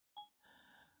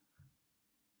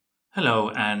Hello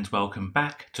and welcome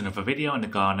back to another video on the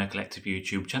Gardener Collective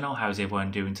YouTube channel. How's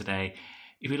everyone doing today?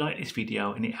 If you like this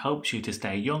video and it helps you to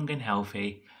stay young and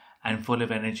healthy and full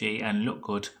of energy and look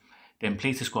good, then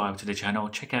please subscribe to the channel.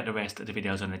 Check out the rest of the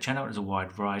videos on the channel. There's a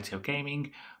wide variety of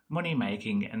gaming, money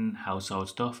making and household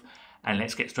stuff. And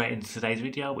let's get straight into today's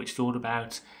video, which is all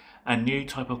about a new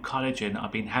type of collagen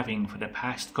I've been having for the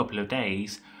past couple of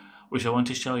days, which I want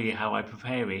to show you how I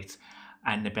prepare it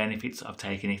and the benefits of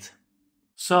taking it.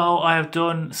 So I have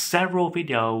done several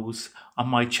videos on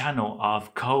my channel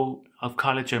of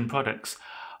collagen products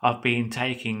I've been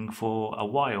taking for a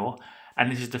while,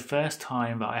 and this is the first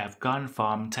time that I have gone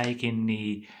from taking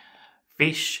the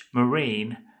fish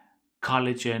marine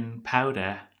collagen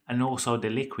powder and also the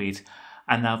liquid,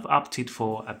 and I've opted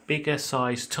for a bigger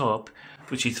size tub,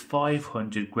 which is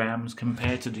 500 grams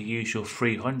compared to the usual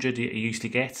 300 that I used to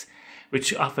get,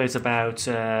 which offers about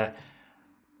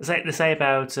let's say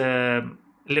about a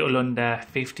little under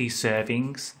 50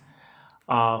 servings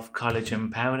of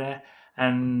collagen powder,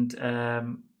 and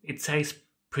it tastes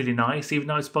pretty nice. Even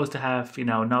though it's supposed to have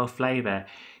no flavor,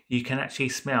 you can actually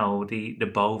smell the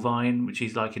bovine, which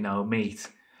is like meat,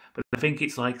 but I think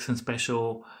it's like some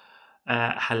special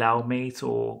halal meat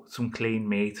or some clean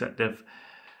meat that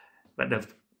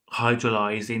they've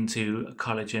hydrolyzed into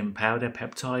collagen powder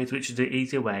peptides, which is the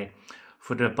easier way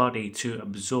for the body to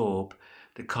absorb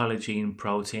the collagen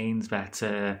proteins that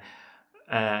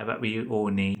we all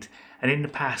need. And in the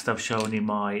past I've shown you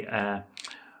my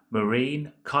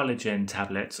marine collagen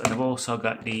tablets, and I've also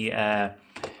got the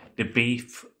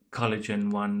beef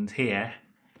collagen ones here,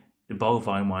 the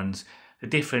bovine ones. The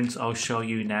difference I'll show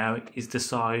you now is the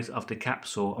size of the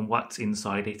capsule and what's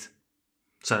inside it.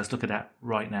 So let's look at that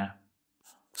right now.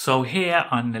 So here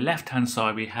on the left hand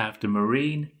side we have the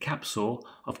marine capsule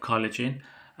of collagen,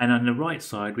 and on the right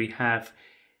side we have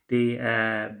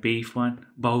the beef one,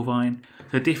 bovine.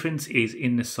 The difference is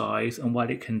in the size and what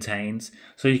it contains.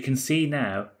 So you can see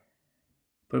now,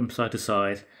 put them side to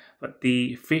side, but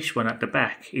the fish one at the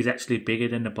back is actually bigger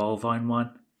than the bovine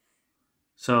one.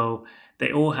 So they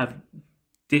all have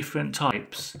different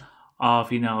types of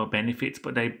benefits,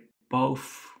 but they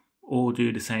both all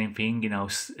do the same thing,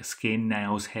 skin,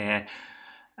 nails, hair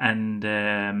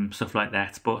and stuff like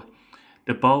that. But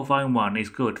the bovine one is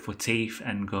good for teeth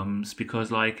and gums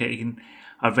because I've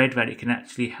read that it can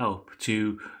actually help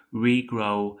to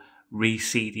regrow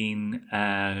receding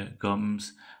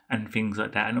gums and things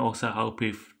like that, and also help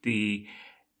with the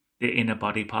inner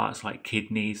body parts like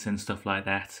kidneys and stuff like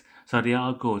that. So they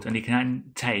are good, and you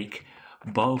can take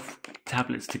both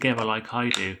tablets together like I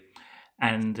do,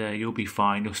 and you'll be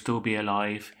fine. You'll still be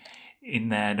alive in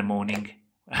the morning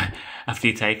after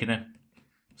you've taken them.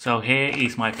 So here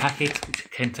is my packet, which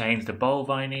contains the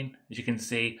bovine in. As you can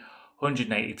see,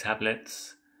 180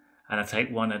 tablets, and I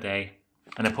take one a day.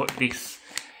 And I put this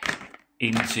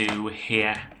into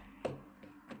here.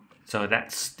 So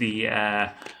that's the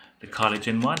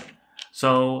collagen one.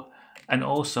 So, and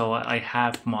also I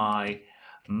have my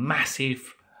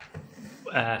massive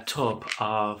tub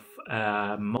of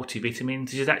multivitamins.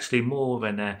 This is actually more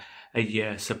than a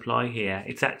year supply here.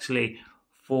 It's actually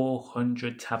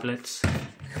 400 tablets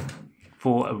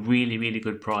for a really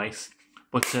good price.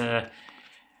 But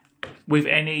with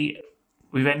any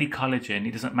collagen,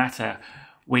 it doesn't matter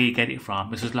where you get it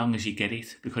from, as long as you get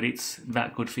it, because it's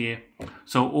that good for you.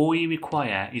 So all you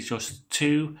require is just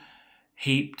 2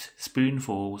 heaped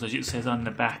spoonfuls, as it says on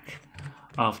the back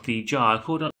of the jar.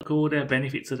 Look at all the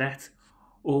benefits of that,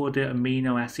 all the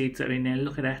amino acids that are in there.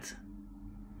 Look at that.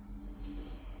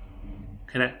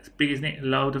 Look at that. It's big, isn't it? A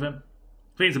load of them.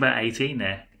 I think it's about 18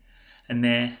 there. And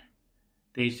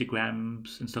there's the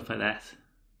grams and stuff like that.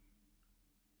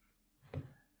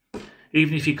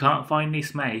 Even if you can't find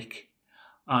this make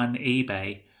on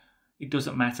eBay, it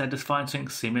doesn't matter. Just find something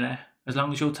similar. As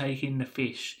long as you're taking the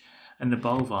fish and the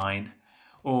bovine,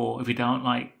 or if you don't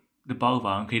like the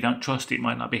bovine because you don't trust it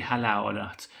might not be halal or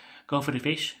not, go for the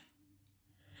fish.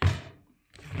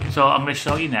 So I'm going to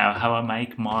show you now how I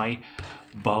make my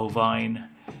bovine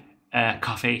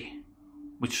coffee,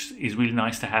 which is really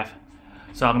nice to have.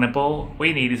 So I'm going to boil. What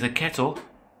you need is a kettle,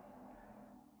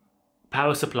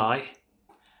 power supply,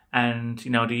 and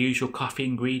the usual coffee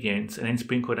ingredients, and then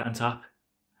sprinkle that on top.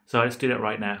 So let's do that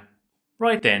right now.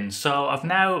 Right then, so I've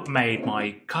now made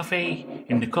my coffee.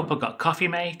 In the cup I've got coffee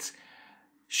mate,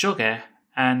 sugar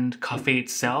and coffee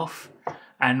itself.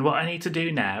 And what I need to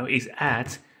do now is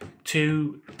add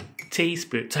 2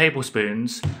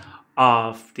 tablespoons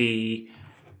of the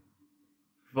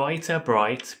Vita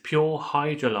Bright Pure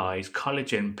Hydrolysed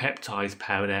Collagen Peptides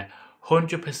Powder,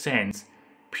 100%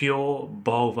 pure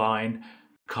bovine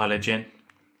collagen.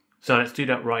 So let's do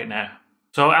that right now.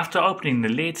 So after opening the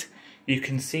lid, you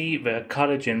can see the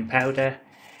collagen powder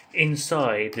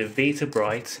inside the Vita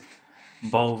Bright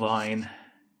bovine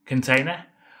container,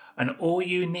 and all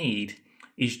you need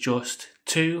is just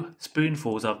 2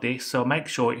 spoonfuls of this. So make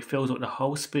sure it fills up the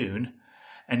whole spoon,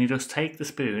 and you just take the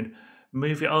spoon,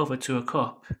 move it over to a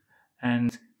cup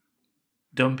and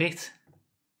dump it,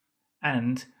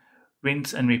 and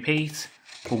rinse and repeat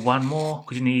for one more,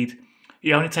 because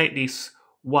you only take this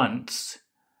once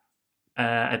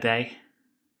a day.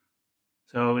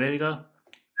 So there we go.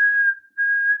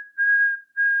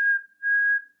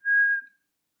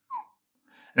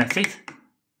 And that's it.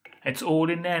 It's all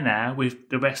in there now with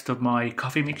the rest of my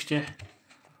coffee mixture.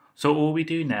 So all we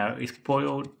do now is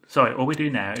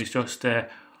just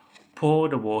pour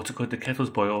the water because the kettle's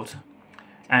boiled,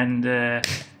 and we're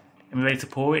ready to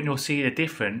pour it, and you'll see the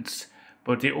difference,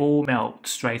 but it all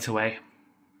melts straight away.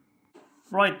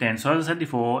 Right then, so as I said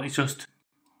before, it's just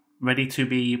ready to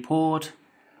be poured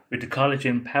with the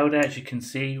collagen powder, as you can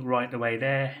see right the way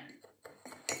there,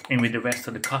 in with the rest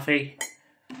of the coffee.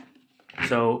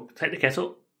 So take the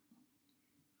kettle,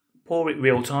 pour it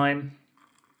real time.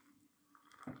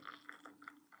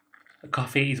 The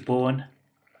coffee is born.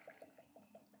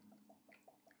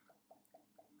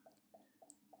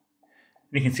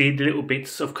 You can see the little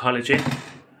bits of collagen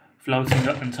floating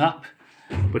up on top,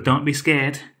 but don't be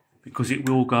scared because it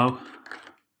will go.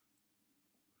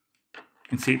 You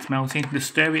can see it's melting. Just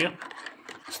stir it up.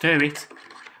 Stir it.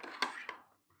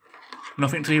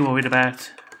 Nothing to be worried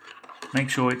about. Make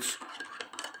sure it's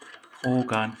all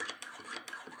gone.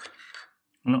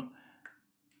 Look.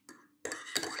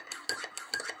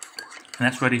 And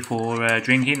that's ready for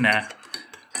drinking now.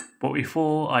 But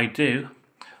before I do,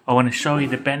 I want to show you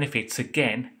the benefits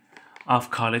again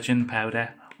of collagen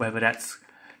powder, whether that's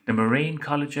the marine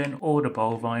collagen or the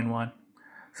bovine one.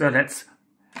 So let's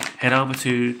head over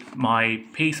to my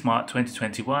PSmart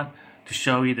 2021 to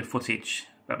show you the footage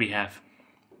that we have.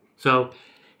 So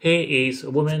here is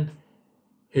a woman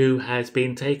who has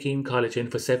been taking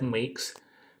collagen for 7 weeks.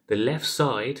 The left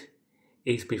side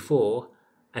is before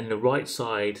and the right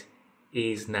side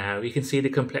is now. You can see the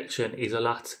complexion is a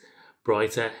lot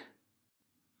brighter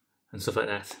and stuff like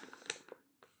that.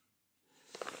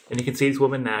 And you can see this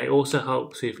woman now. It also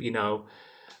helps with,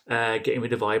 getting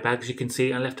rid of eye bags. You can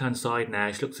see on the left hand side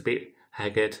now, she looks a bit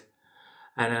haggard.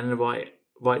 And on the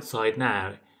right side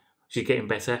now, she's getting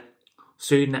better.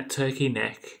 Soon that turkey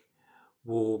neck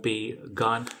will be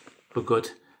gone for good.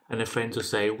 And her friends will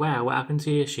say, wow, what happened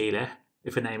to you, Sheila?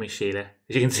 If her name is Sheila.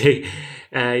 As you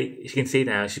can see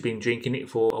now, she's been drinking it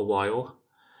for a while.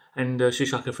 And she'll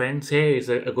shock her friends. Here is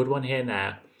a good one here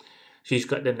now. She's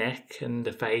got the neck and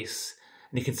the face,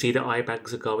 and you can see the eye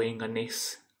bags are going on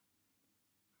this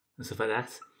and stuff like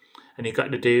that. And you've got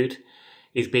the dude,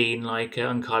 he's been like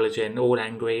on collagen, all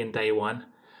angry in day 1,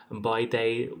 and by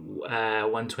day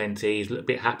 120 he's a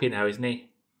bit happy now, isn't he?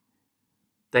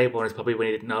 Day 1 is probably when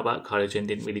he didn't know about collagen,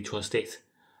 didn't really trust it,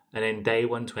 and then day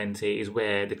 120 is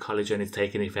where the collagen is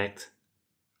taking effect.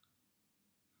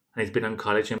 And he's been on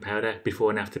collagen powder.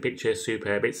 Before and after picture,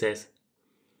 superb it says.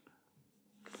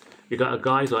 You've got a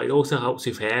guy's like, it also helps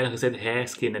with hair, like I said, hair,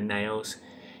 skin and nails.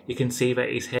 You can see that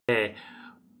his hair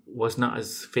was not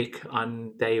as thick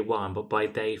on day 1, but by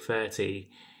day 30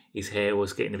 his hair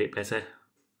was getting a bit better.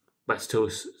 But still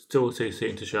too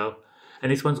soon to show.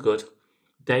 And this one's good.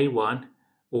 Day 1,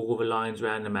 all the lines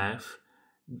around the mouth.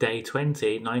 Day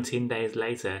 20, 19 days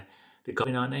later, they're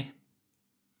going, aren't they?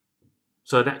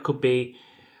 So that could be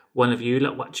one of you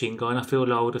lot watching going, I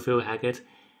feel old, I feel haggard.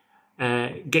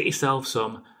 Get yourself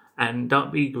some. And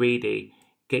don't be greedy,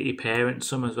 get your parents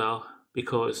some as well,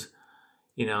 because,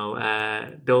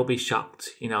 they'll be shocked,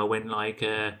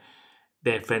 when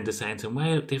their friends are saying to them, well,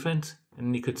 you look different.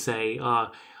 And you could say,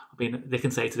 they can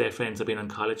say to their friends, I've been on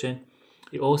collagen.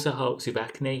 It also helps with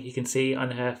acne. You can see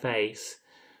on her face,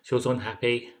 she was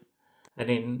unhappy. And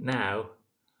then now,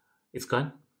 it's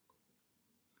gone.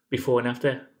 Before and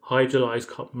after,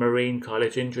 hydrolysed marine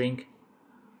collagen drink.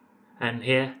 And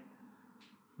here,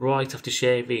 right off to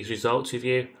share these results with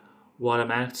you while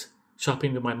I'm out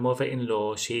shopping with my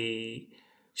mother-in-law. She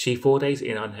 4 days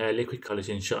in on her liquid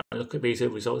collagen shot, and look at these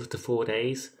results after 4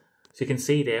 days. So you can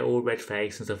see there all red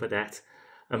face and stuff like that.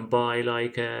 And by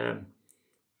the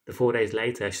 4 days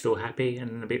later, she's still happy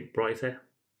and a bit brighter.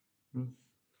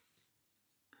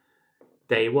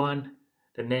 Day 1,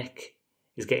 the neck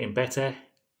is getting better.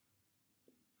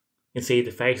 You can see the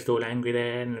face is all angry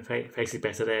there, and the face is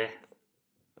better there.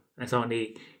 That's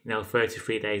only,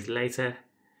 33 days later. And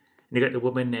you got the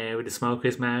woman there with the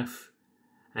smoker's mouth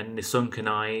and the sunken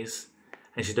eyes,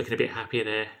 and she's looking a bit happier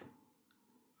there.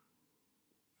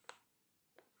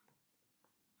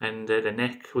 and the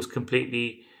neck was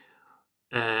completely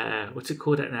what's it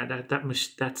called now?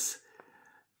 That's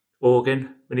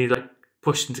organ when you like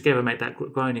push them together, make that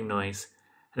grinding noise,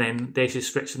 and then they just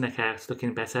stretch the neck out,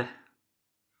 looking better.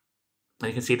 And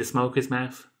you can see the smoker's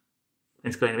mouth,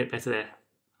 and it's going a bit better there.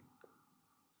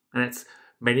 And that's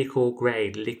medical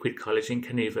grade liquid collagen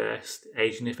can reverse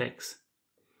aging effects.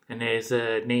 And there's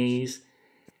knees.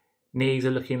 Knees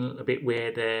are looking a bit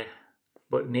weird there,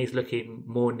 but knees looking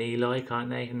more knee-like, aren't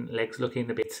they? And legs looking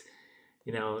a bit,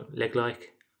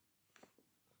 leg-like.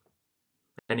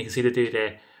 And you can see the dude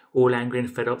there, all angry and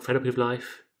fed up with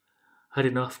life. Had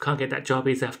enough, can't get that job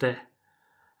he's after.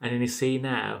 And then you see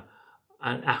now,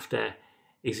 and after,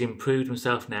 he's improved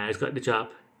himself now. He's got the job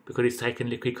because he's taken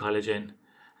liquid collagen,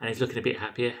 and he's looking a bit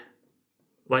happier.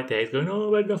 Right there, he's going,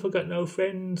 oh, I've got no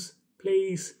friends,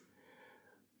 please.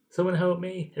 Someone help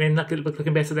me. And then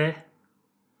looking better there.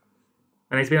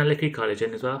 And he's been on liquid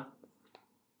collagen as well.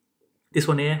 This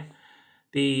one here,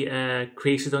 the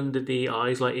creases under the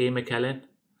eyes like Ian McKellen.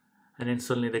 And then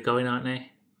suddenly they're going, aren't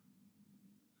they?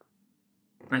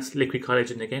 That's liquid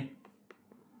collagen again.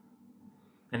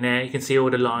 And there you can see all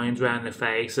the lines around the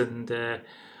face and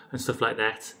stuff like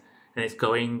that. And it's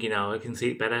going, you can see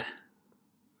it better.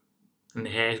 And the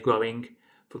hair is growing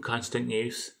for constant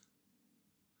use.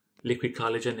 Liquid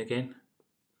collagen again.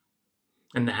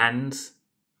 And the hands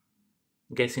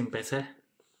getting better.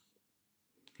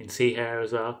 You can see hair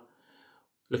as well.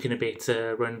 Looking a bit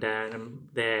run down, and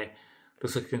there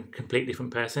looks like a complete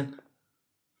different person.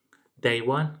 Day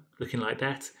 1 looking like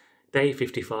that. Day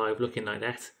 55 looking like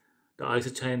that. The eyes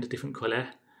have turned a different colour,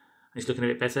 and it's looking a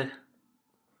bit better.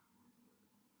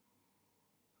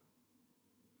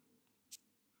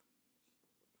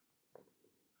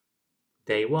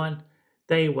 Day 1,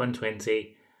 day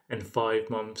 120, and 5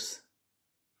 months.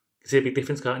 You can see a big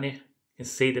difference, can't you? You can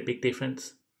see the big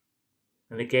difference.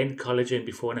 And again, collagen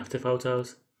before and after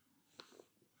photos.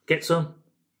 Get some.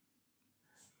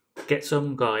 Get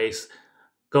some, guys.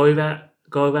 Go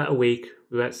about a week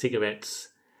without cigarettes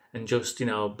and just,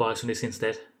 buy some of this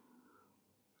instead.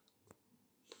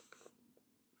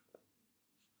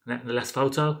 And the last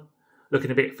photo,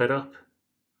 looking a bit fed up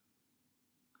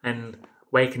and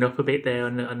waking up a bit there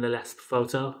on the last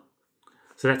photo.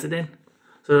 So that's it then.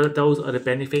 So those are the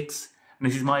benefits, and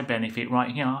this is my benefit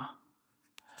right here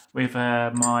with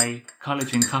my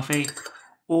collagen coffee.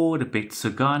 All the bits are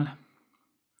gone,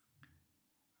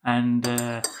 and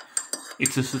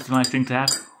it's just a nice thing to have.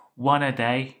 One a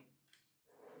day.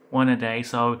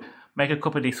 So make a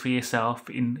cup of this for yourself.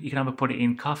 You can either put it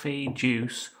in coffee,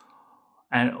 juice,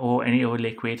 or any other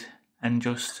liquid, and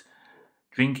just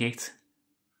drink it,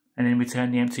 and then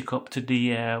return the empty cup to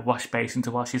the wash basin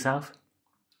to wash yourself.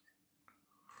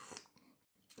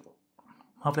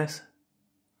 Marvellous.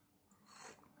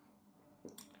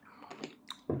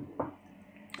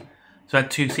 So I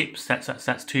had 2 sips.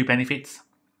 That's 2 benefits.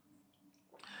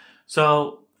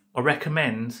 So I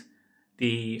recommend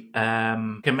this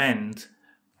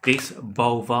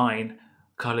bovine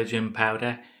collagen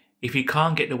powder. If you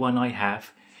can't get the one I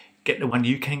have, get the one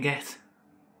you can get.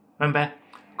 Remember,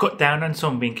 cut down on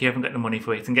something if you haven't got the money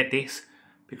for it, and get this,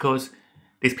 because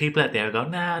there's people out there who go,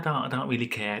 nah, I don't really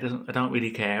care. I don't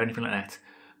really care, or anything like that.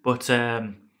 But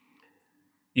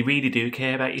you really do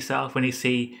care about yourself when you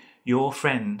see your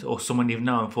friend or someone you've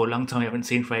known for a long time, you haven't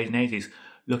seen for ages,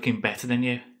 looking better than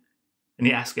you. And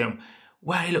you ask them,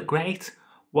 wow, you look great.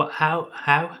 What, how?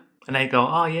 And they go,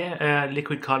 oh yeah,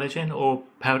 liquid collagen or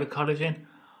powdered collagen.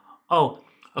 Oh,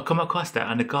 I come across that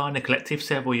on the Garner Collective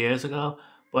several years ago,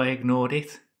 but I ignored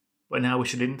it. But now I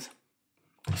wish I didn't.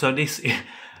 So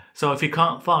if you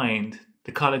can't find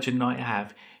the collagen I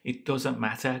have, it doesn't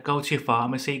matter. Go to your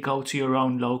pharmacy, go to your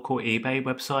own local eBay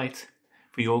website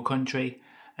for your country,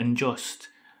 and just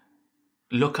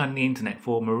look on the internet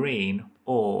for marine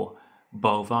or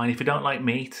bovine. If you don't like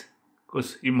meat,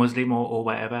 because you're Muslim or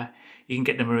whatever, you can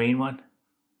get the marine one.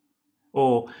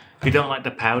 Or if you don't like the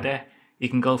powder, you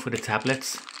can go for the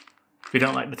tablets. If you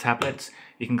don't like the tablets,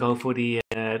 you can go for the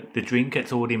drink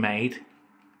that's already made.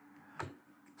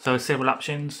 So several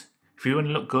options. If you want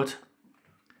to look good,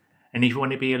 and if you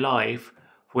want to be alive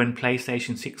when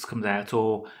PlayStation 6 comes out,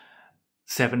 or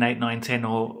 7, 8, 9, 10,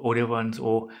 or the other ones,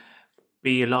 or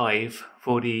be alive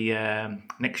for the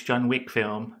next John Wick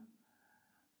film,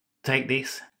 take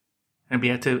this and be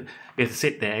able to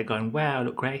sit there going, wow, I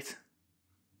look great.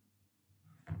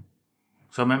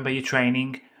 So remember your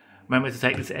training. Remember to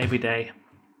take this every day,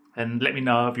 and let me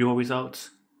know of your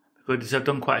results, because I've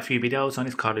done quite a few videos on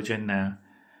this collagen now,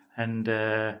 and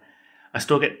I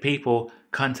still get people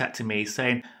contacting me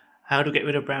saying, how do I get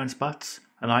rid of brown spots?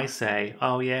 And I say,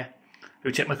 oh yeah, Have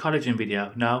you checked my collagen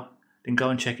video? No? Then go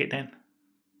and check it then.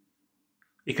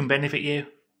 It can benefit you,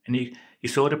 and you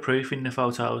saw the proof in the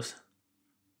photos.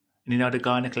 And you know the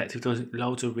Garner Collective does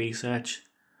loads of research.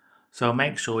 So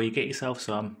make sure you get yourself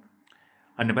some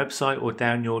on the website or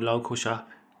down your local shop.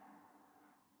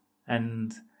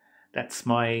 And that's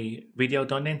my video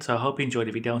done then. So I hope you enjoyed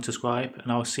the video and subscribe,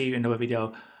 and I'll see you in another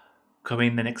video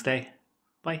coming the next day.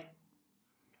 Bye.